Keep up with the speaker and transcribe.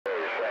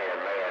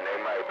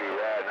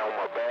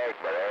back,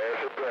 but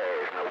as it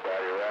drags,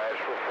 nobody rides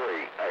for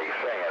free. Hey,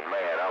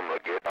 Sandman, I'm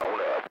gonna get on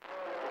up.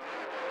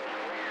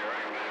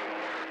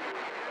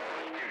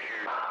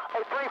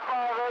 Hey, 358,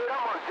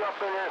 I'm gonna jump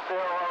in there and say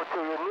hello to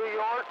you. New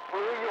York,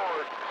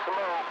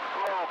 smoke,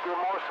 get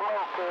more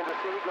smoke, Kansas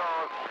City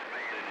gone.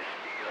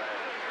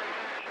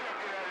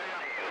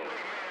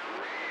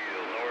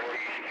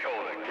 Northeast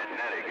Dakota,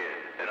 Connecticut,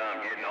 and I'm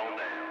getting on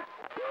down.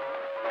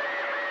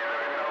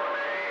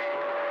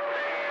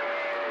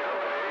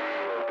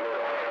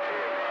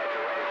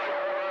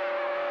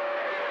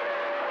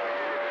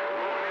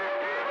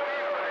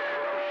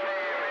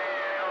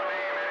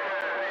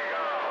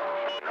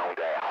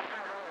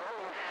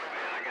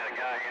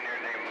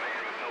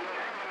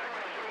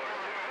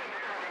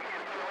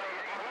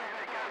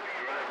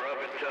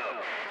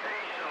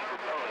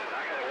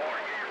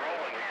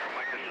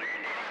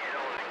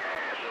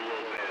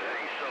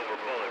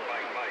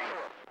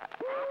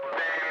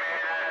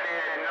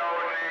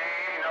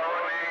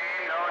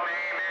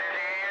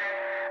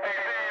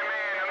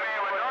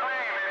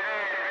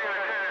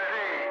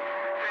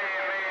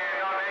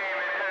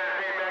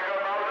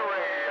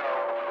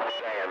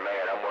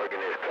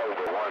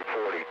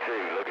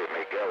 Look at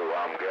me go,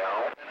 I'm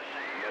gone.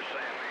 Yes,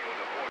 Sam, on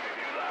the 4th of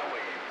July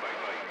wave,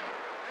 bye-bye.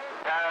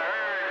 I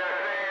heard that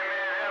Sandman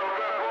have a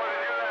good 4th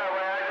of July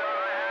wave. I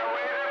don't know how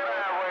wave and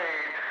byway.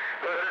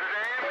 But the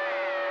Sandman,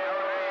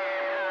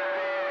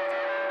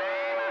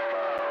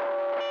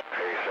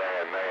 hey,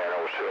 Sandman,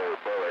 old Silver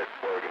Bullet,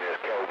 working this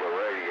Cobra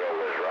radio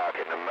is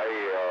rocking the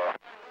mail.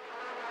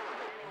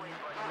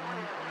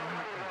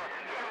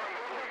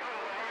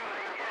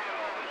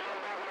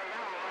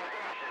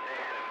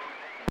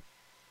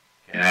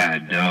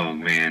 God dog,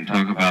 man,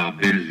 talk about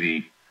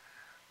busy.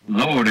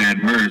 Lord have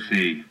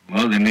mercy.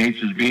 Mother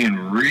Nature's being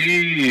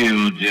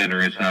real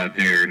generous out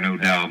there, no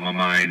doubt in my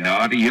mind.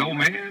 Audio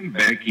Man,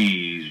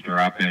 Becky's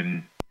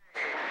dropping.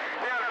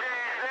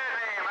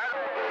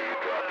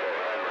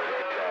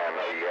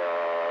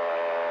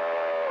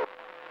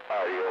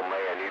 Audio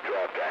Man, you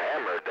dropped the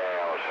hammer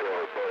down,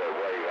 Silver Bullet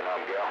waving,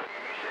 I'm gone.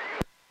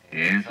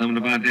 Yeah, something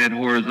about that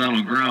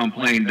horizontal ground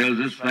plane does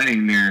this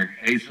thing there.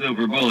 Hey,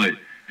 Silver Bullet.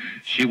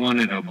 She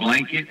wanted a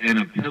blanket and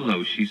a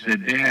pillow. She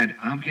said, Dad,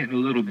 I'm getting a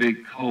little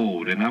bit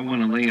cold, and I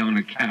want to lay on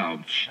the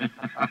couch.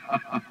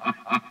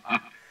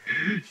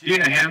 She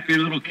a happy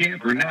little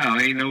camper now,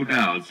 ain't no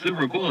doubt.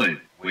 Silver Bullet,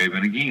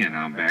 waving again.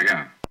 I'm back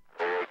out.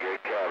 Very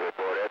good cover,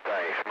 boy. That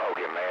thing's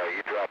smoking, man.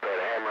 You drop that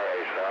hammer,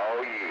 it's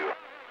all you.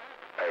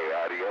 Hey,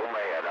 Audio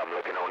Man, I'm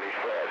looking on these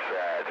flat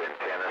sides in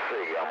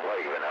Tennessee. I'm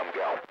waving, I'm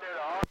gone.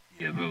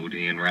 Yeah,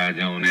 Bodie and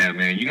Roger on that,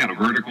 man. You got a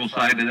vertical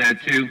side to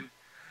that, too?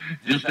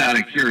 Just out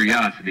of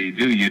curiosity,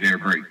 do you there,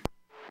 Break?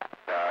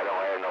 No, I don't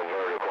have no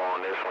vertical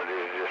on this one.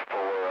 This is just 4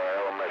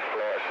 elements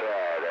flat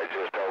side. That's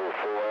just old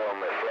 4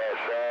 elements flat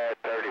side,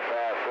 35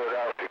 foot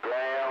off the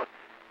ground.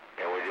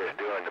 And we're just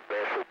doing the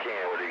best we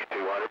can with these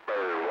 200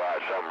 bird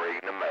watch. I'm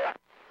reading them out.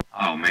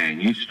 Oh,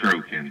 man, you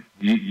stroking.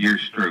 You're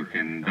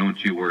stroking. Don't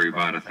you worry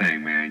about a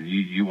thing, man.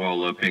 You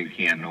all up in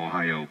Canton,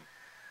 Ohio.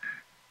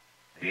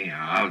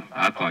 Damn,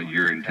 I thought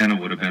your antenna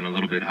would have been a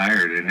little bit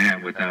higher than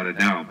that, without a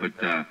doubt. But,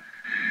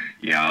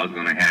 yeah, I was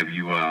going to have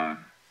you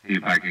see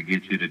if I could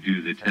get you to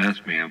do the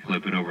test, man.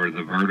 Flip it over to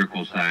the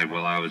vertical side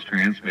while I was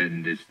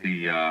transmitting to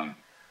see,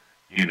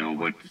 you know,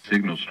 what the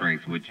signal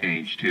strength would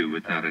change to,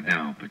 without a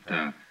doubt.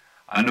 But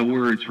I know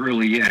where it's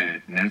really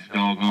at, and that's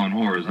doggone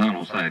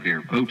horizontal side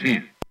there.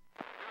 Po-10.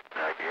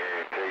 I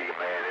guarantee you,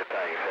 man, this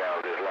thing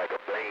sounds just like a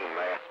beam,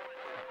 man.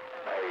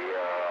 Hey,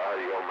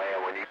 Audio Man,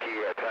 when you key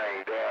that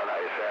thing down,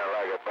 it sounds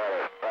like about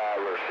a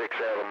 5 or 6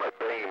 element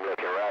beam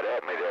looking right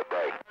at me that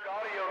way.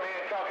 Audio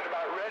Man talking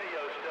about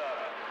radio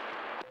stuff.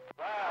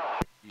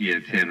 Wow.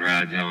 Yeah, 10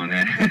 Roger on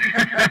that.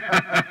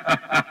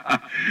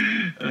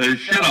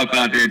 Shut up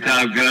out there,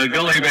 Top Gun.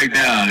 Go lay back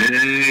down. It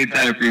ain't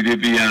time for you to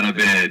be out of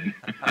bed.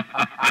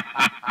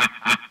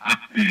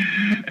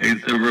 Hey,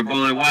 Silver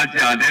Bullet, watch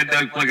out. That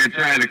duck fucker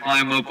trying to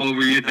climb up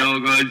over your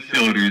doggone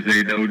shoulders,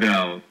 ain't no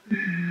doubt.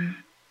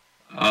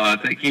 I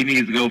think he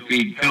needs to go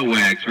feed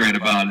coax right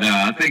about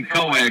now. I think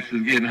coax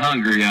is getting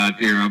hungry out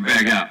there. I'm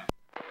back out.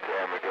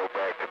 Time to go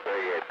back to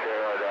bed.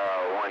 Tell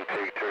 1,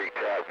 2, 3,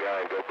 Top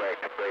Gun, go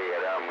back to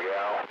bed. I'm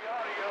gone.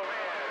 Audio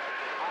Man,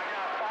 I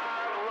got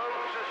 5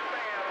 loads of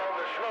spam on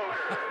the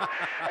smoker.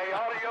 Hey,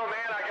 Audio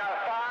Man, I got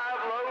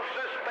 5 loads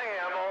of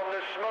spam on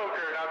the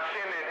smoker, and I'm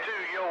sending it to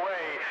your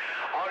way.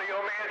 Audio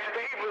Man,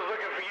 Steve was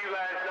looking for you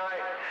last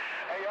night.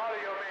 Hey,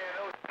 Audio Man.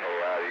 Hey,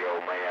 Audio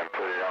Man,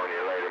 put it on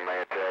you later,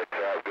 man. Tell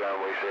Top Gun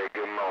we said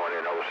good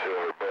morning. Old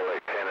Silver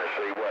Bullet,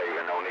 Tennessee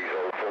waving on these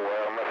old 4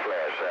 element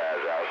flash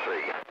sides. I'll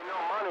see you. No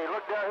money.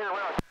 Look down here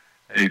around.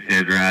 Hey,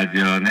 Ted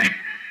Roger on that.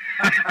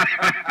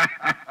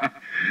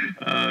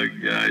 Oh,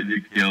 God,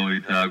 you kill me,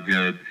 Top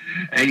Gun.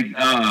 Hey,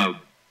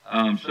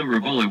 Silver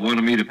Bullet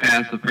wanted me to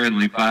pass a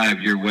friendly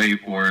 5 your way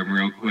for him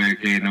real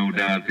quick. Ain't no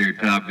doubt there,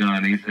 Top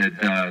Gun. He said,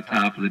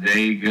 top of the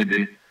day,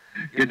 good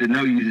to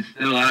know you're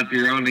still out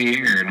there on the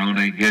air and all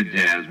that good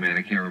jazz, man.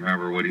 I can't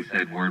remember what he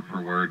said word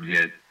for word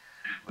yet.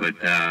 But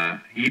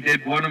he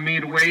did want me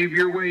to wave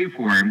your way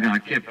for him. I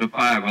kept the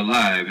 5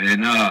 alive.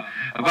 And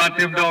about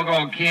them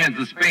doggone cans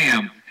of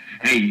Spam,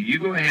 hey, you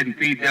go ahead and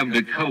feed them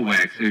to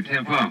coax or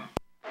Tempo.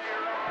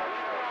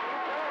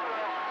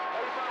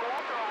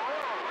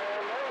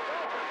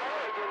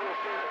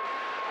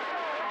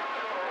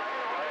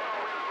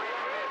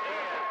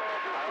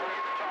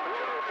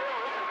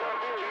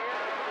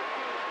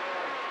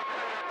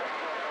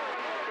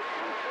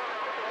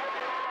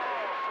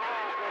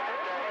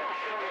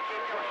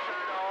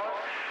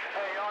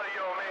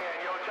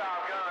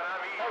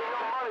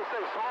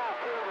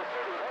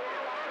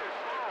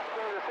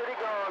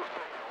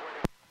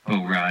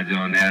 Oh, Raj,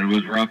 on that. It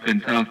was rough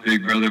and tough,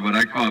 big brother, but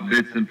I caught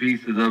bits and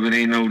pieces of it,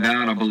 ain't no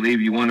doubt. I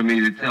believe you wanted me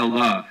to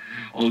tell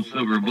old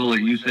Silver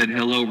Bullet you said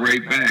hello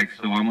right back,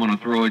 so I'm going to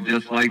throw it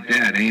just like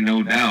that, ain't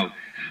no doubt.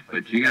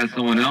 But you got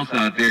someone else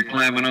out there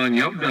climbing on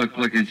your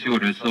duck-looking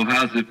shoulder, so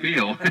how's it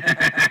feel? All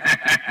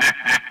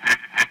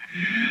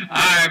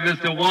right,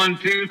 Mr.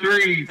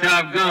 123,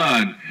 Top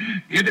Gun.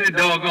 Give that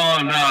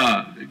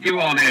doggone, give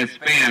all that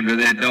spam to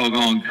that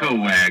doggone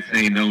coax,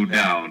 ain't no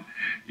doubt.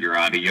 Your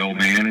audio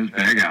man is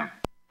back out.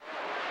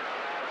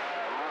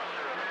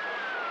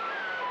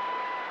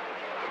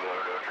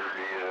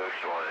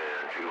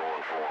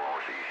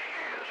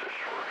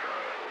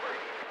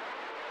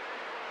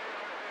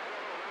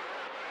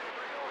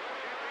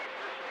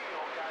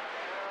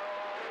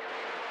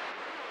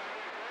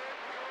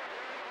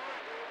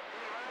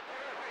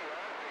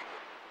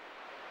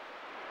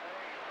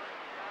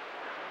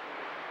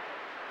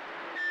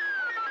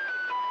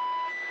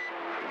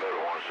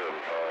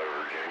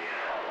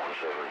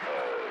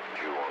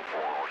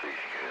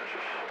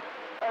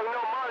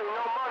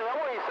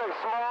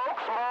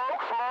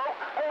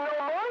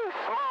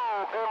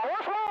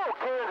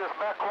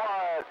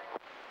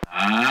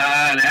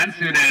 That's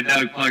who that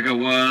duck plucker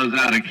was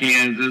out of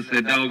Kansas,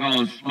 that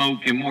doggone smoke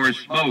and more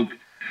smoke.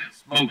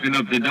 Smoking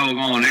up the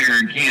doggone air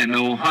in Canton,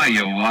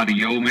 Ohio.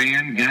 Audio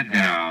man got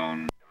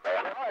down.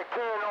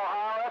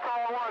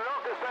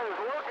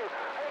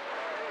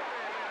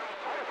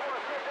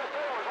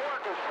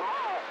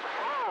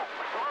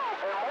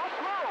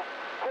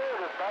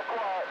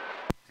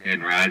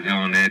 And right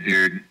on that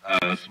there,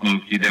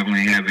 Smoke, you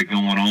definitely have it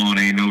going on,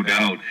 ain't no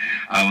doubt.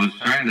 I was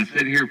trying to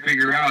sit here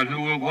figure out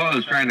who it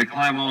was trying to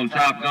climb on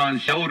Top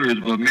Gun's shoulders,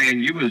 but man,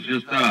 you was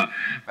just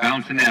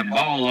bouncing that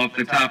ball off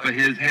the top of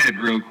his head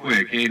real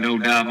quick, ain't no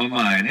doubt in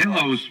my mind.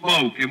 Hello,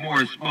 Smoke and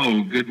more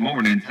smoke. Good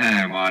morning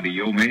time,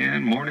 audio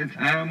man. Morning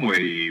time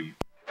wave.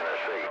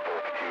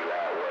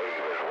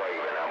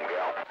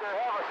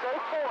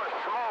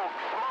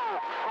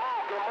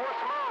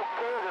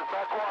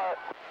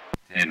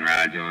 And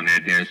Roger on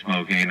that there,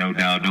 Smoke, ain't no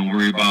doubt. Don't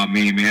worry about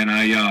me, man.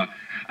 I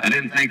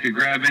didn't think to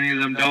grab any of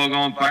them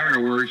doggone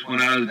fireworks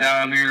when I was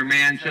down there in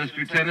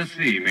Manchester,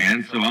 Tennessee,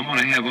 man. So I'm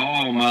gonna have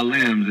all my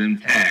limbs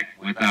intact,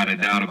 without a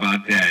doubt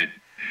about that.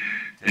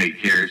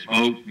 Take care,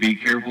 Smoke. Be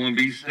careful and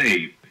be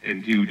safe.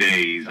 In 2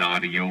 days,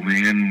 audio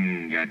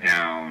man got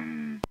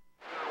down.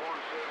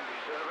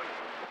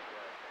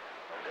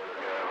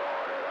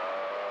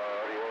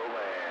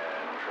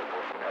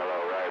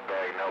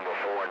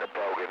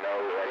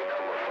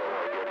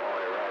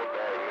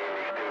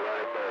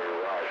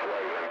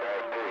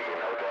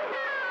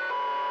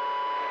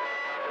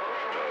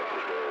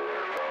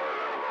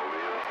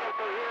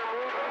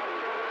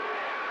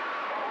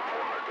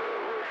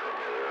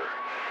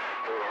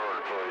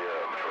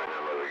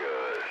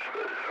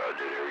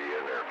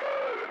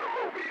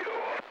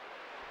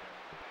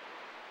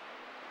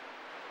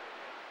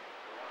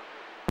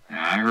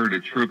 I heard a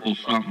triple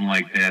something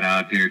like that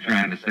out there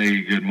trying to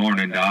say good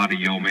morning to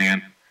audio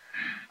man.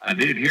 I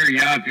did hear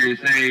you out there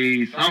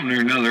say something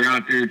or another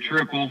out there,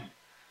 triple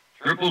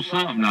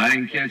something. I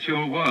didn't catch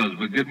who it was,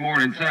 but good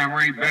morning time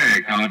right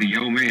back.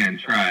 Audio man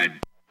tried.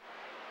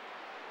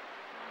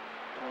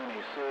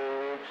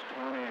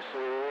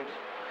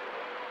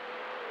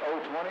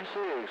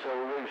 26,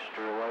 old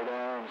Rooster, way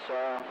down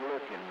south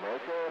looking.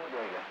 Break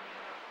up.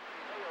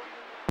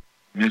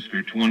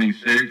 Mr.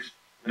 26,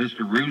 Mr.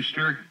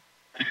 Rooster.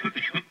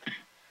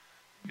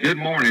 Good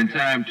morning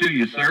time to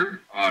you, sir.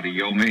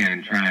 Audio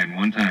man trying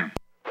one time.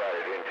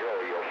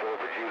 Enjoy your 4th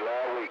of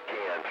July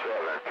weekend,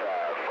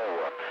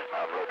 754.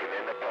 I'm looking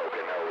in the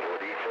Poconos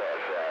with these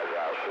fast eyes.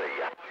 I'll see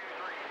ya.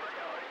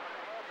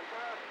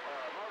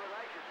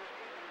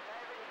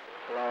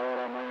 Lord,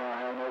 I may not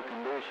have no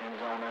conditions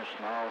on this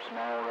small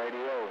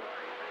radio.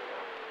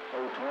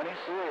 Oh, 26,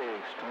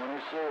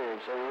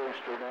 old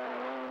Rooster down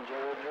around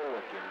Georgia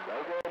looking.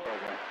 Break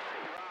up.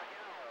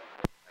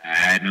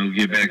 Alright, no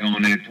get back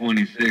on that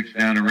 26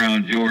 down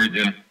around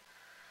Georgia.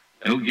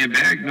 No get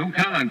back, no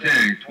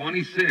contact.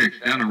 26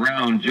 down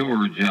around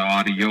Georgia.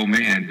 Audio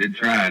man did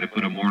try to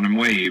put a morning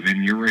wave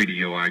in your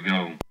radio. I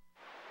go.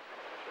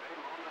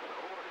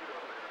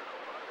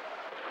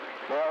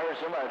 Well, I heard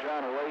somebody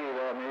trying to wave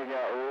at me. You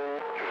got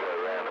old. Who's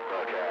around the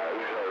Buckeye?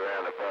 Who's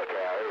around the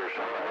Buckeye? Here's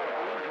somebody.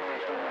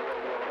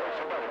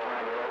 Somebody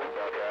trying to wave.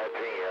 Buckeye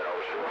 10.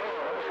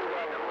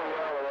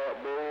 That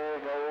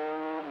big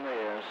old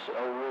mess.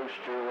 Old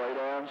Rooster way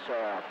down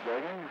south.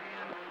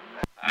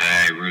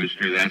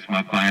 Rooster. That's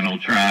my final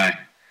try.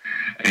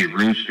 Hey,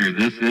 Rooster,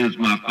 this is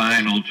my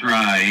final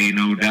try, ain't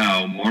no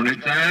doubt. Morning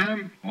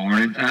time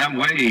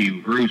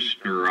wave.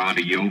 Rooster,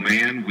 Audio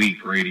Man,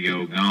 weak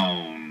radio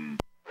gone.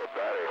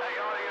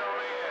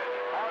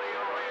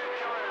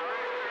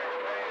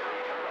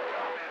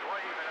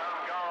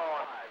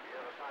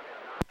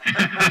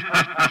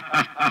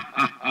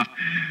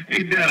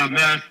 Ain't that a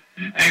mess?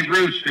 Hey,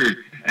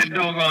 Rooster, that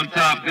doggone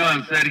Top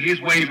Gun said he's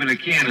waving a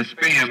can of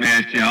Spam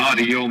at you.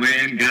 Audio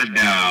Man got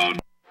down.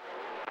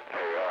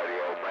 Hey,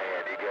 Audio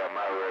Man, you got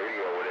my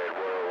radio with that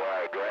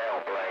worldwide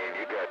ground plane.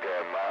 You got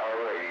that my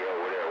radio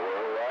with that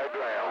worldwide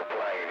ground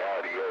plane.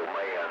 Audio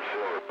Man,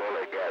 Silver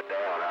Bullet got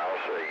down. I'll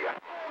see ya.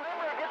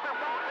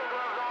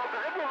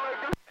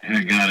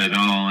 I got it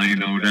all, ain't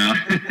no doubt.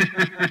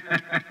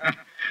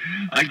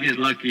 I get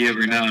lucky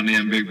every now and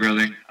then, big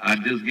brother. I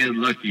just get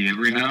lucky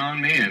every now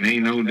and then,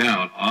 ain't no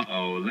doubt.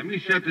 Uh-oh, let me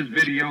shut this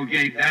video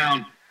gate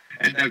down.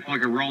 And that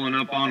clicker rolling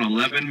up on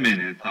 11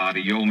 minutes.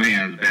 Audio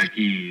Man's back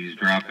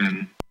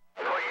eavesdropping.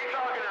 Were you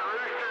talking to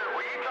Rooster?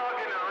 Were you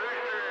talking to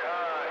Rooster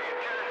in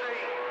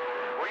Tennessee?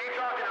 Were you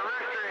talking to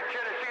Rooster in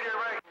Tennessee there,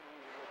 Ray?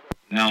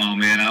 No,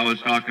 man, I was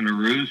talking to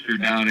Rooster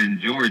down in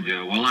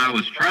Georgia. Well, I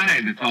was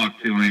trying to talk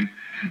to him.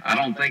 I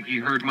don't think he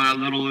heard my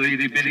little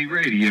itty-bitty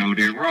radio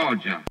there,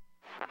 Roger.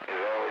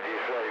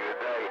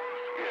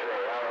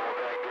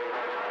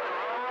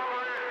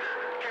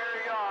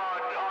 Carry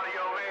on,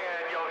 Audio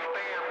Man. Your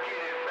spam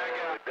kid is back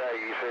out.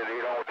 You said he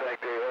don't